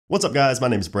What's up guys, my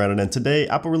name is Brandon and today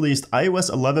Apple released iOS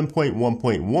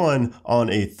 11.1.1 on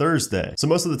a Thursday. So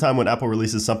most of the time when Apple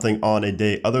releases something on a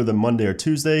day other than Monday or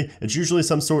Tuesday, it's usually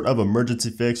some sort of emergency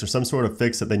fix or some sort of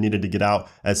fix that they needed to get out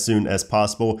as soon as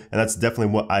possible. And that's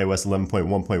definitely what iOS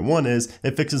 11.1.1 is.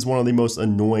 It fixes one of the most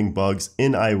annoying bugs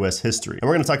in iOS history. And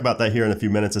we're going to talk about that here in a few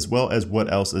minutes, as well as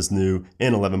what else is new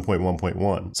in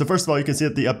 11.1.1. So first of all, you can see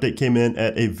that the update came in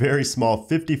at a very small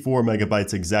 54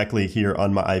 megabytes exactly here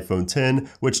on my iPhone 10,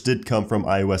 which did come from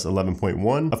iOS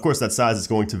 11.1. Of course, that size is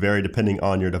going to vary depending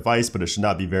on your device, but it should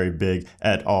not be very big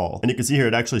at all. And you can see here,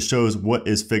 it actually shows what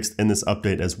is fixed in this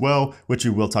update as well, which we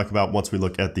will talk about once we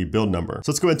look at the build number.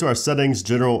 So let's go into our settings,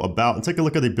 general, about, and take a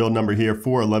look at the build number here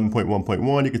for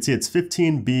 11.1.1. You can see it's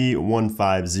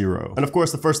 15B150. And of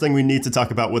course, the first thing we need to talk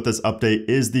about with this update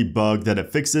is the bug that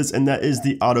it fixes, and that is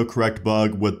the autocorrect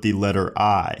bug with the letter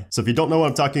I. So if you don't know what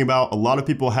I'm talking about, a lot of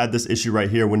people had this issue right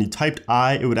here. When you typed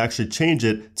I, it would actually change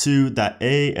it to that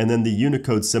A and then the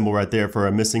Unicode symbol right there for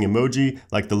a missing emoji,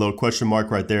 like the little question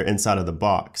mark right there inside of the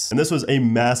box. And this was a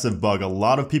massive bug. A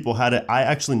lot of people had it. I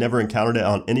actually never encountered it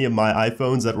on any of my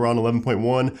iPhones that were on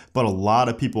 11.1, but a lot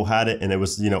of people had it, and it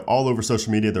was, all over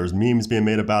social media. There was memes being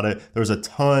made about it. There was a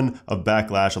ton of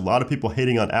backlash. A lot of people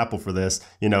hating on Apple for this,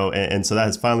 and so that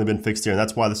has finally been fixed here. And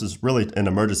that's why this is really an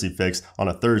emergency fix on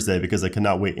a Thursday, because they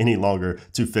cannot wait any longer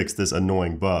to fix this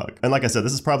annoying bug. And like I said,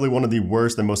 this is probably one of the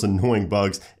worst and most annoying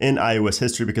bugs in iOS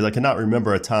history, because I cannot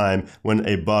remember a time when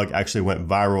a bug actually went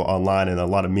viral online and a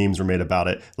lot of memes were made about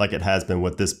it like it has been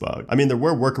with this bug. I mean, there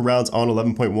were workarounds on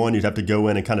 11.1. You'd have to go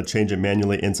in and kind of change it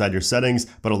manually inside your settings,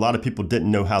 but a lot of people didn't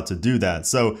know how to do that.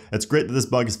 So it's great that this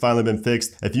bug has finally been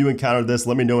fixed. If you encountered this,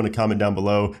 let me know in a comment down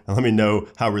below, and let me know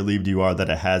how relieved you are that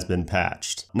it has been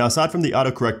patched. Now, aside from the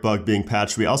autocorrect bug being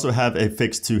patched, we also have a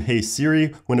fix to Hey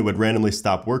Siri when it would randomly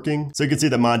stop working. So you can see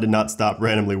that mine did not stop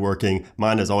randomly working.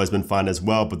 Mine has always been fine as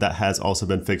well, but that has also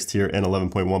been fixed here in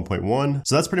 11.1.1.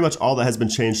 So that's pretty much all that has been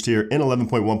changed here in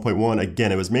 11.1.1.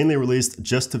 Again, it was mainly released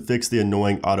just to fix the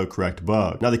annoying autocorrect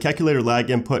bug. Now, the calculator lag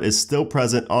input is still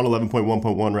present on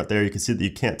 11.1.1 right there. You can see that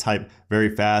you can't type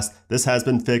very fast. This has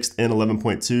been fixed in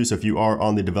 11.2, so if you are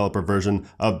on the developer version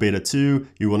of beta 2,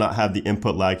 you will not have the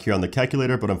input lag here on the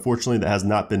calculator, but unfortunately that has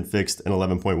not been fixed in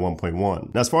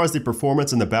 11.1.1. Now, as far as the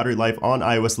performance and the battery life on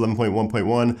iOS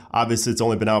 11.1.1, obviously it's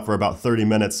only been out for about 30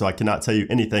 minutes, so I cannot tell you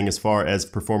anything as far as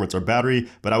performance or battery,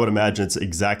 but I would imagine it's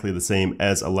exactly the same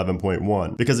as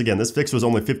 11.1. Because again, this fix was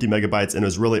only 50 megabytes and it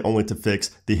was really only to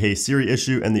fix the Hey Siri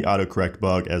issue and the autocorrect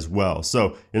bug as well.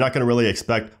 So you're not gonna really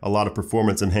expect a lot of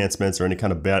performance enhancements or any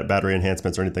kind of battery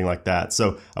enhancements or anything like that.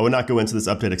 So I would not go into this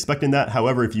update expecting that.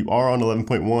 However, if you are on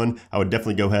 11.1, I would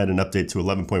definitely go ahead and update to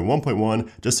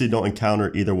 11.1.1 just so you don't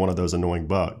encounter either one of those annoying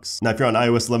bugs. Now, if you're on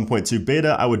iOS 11.2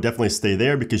 beta, I would definitely stay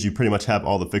there because you pretty much have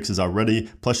all the fixes already.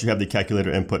 Plus you have the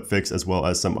calculator input fix as well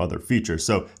as some other features.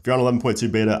 So if you're on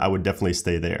 11.2 beta, I would definitely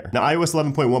stay there. Now, iOS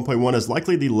 11.1.1 is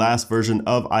likely the last version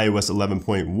of iOS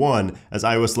 11.1, as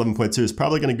iOS 11.2 is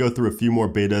probably going to go through a few more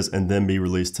betas and then be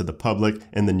released to the public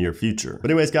in the near future.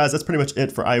 But anyways, guys, that's pretty much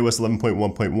it for iOS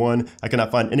 11.1.1. I cannot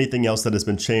find anything else that has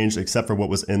been changed except for what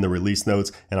was in the release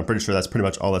notes, and I'm pretty sure that's pretty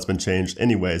much all that's been changed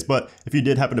anyways. But if you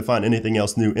did happen to find anything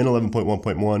else new in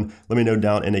 11.1.1, let me know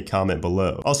down in a comment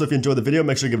below. Also, if you enjoyed the video,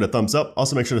 make sure to give it a thumbs up.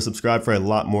 Also, make sure to subscribe for a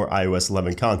lot more iOS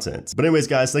 11 content. But anyways,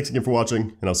 guys, thanks again for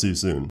watching, and I'll see you soon.